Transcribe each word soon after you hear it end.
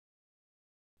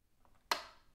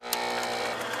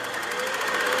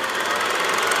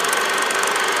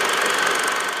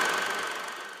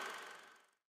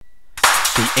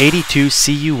82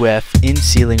 CUF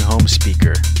in-ceiling home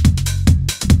speaker.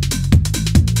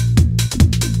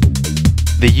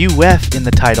 The UF in the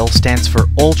title stands for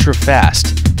ultra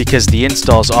fast because the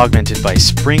install is augmented by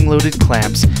spring-loaded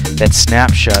clamps that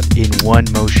snap shut in one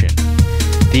motion.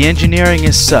 The engineering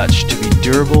is such to be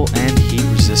durable and heat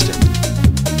resistant.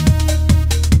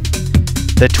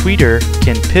 The tweeter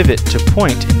can pivot to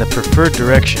point in the preferred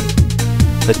direction.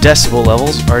 The decibel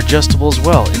levels are adjustable as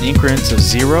well in increments of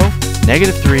 0,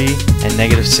 -3, and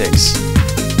 -6.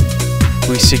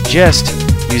 We suggest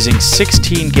using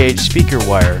 16-gauge speaker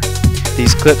wire.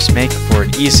 These clips make for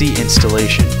an easy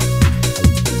installation.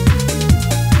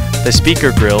 The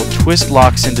speaker grill twist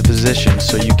locks into position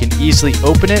so you can easily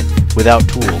open it without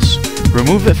tools.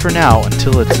 Remove it for now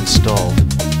until it's installed.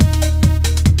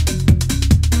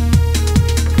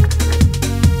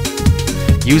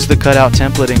 Use the cutout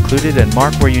template included and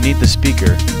mark where you need the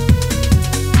speaker.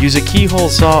 Use a keyhole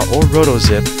saw or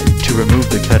rotozip to remove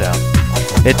the cutout.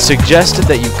 It's suggested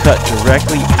that you cut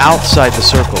directly outside the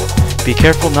circle. Be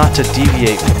careful not to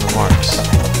deviate from the marks.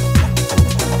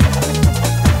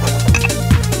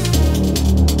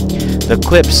 The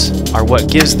clips are what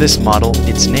gives this model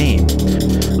its name.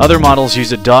 Other models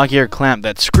use a dog-ear clamp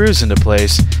that screws into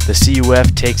place. The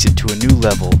CUF takes it to a new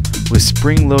level with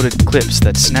spring-loaded clips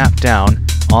that snap down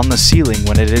on the ceiling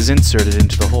when it is inserted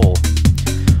into the hole.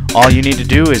 All you need to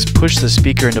do is push the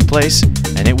speaker into place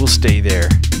and it will stay there.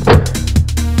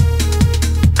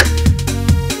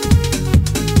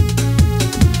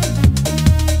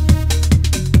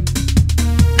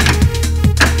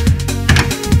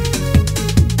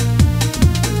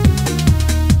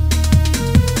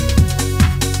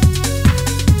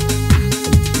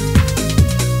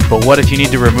 But what if you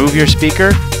need to remove your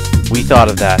speaker? We thought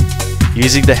of that.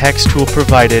 Using the hex tool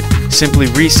provided, simply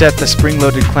reset the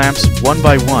spring-loaded clamps one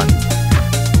by one.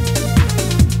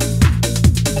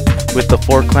 With the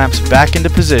 4 clamps back into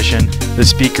position, the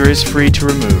speaker is free to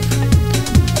remove.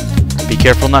 Be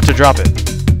careful not to drop it.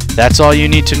 That's all you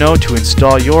need to know to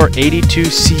install your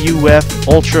 82 CUF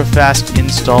Ultra Fast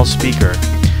Install speaker.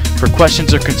 For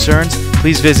questions or concerns,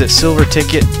 please visit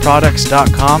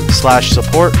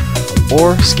silverticketproducts.com/support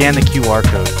or scan the QR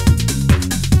code.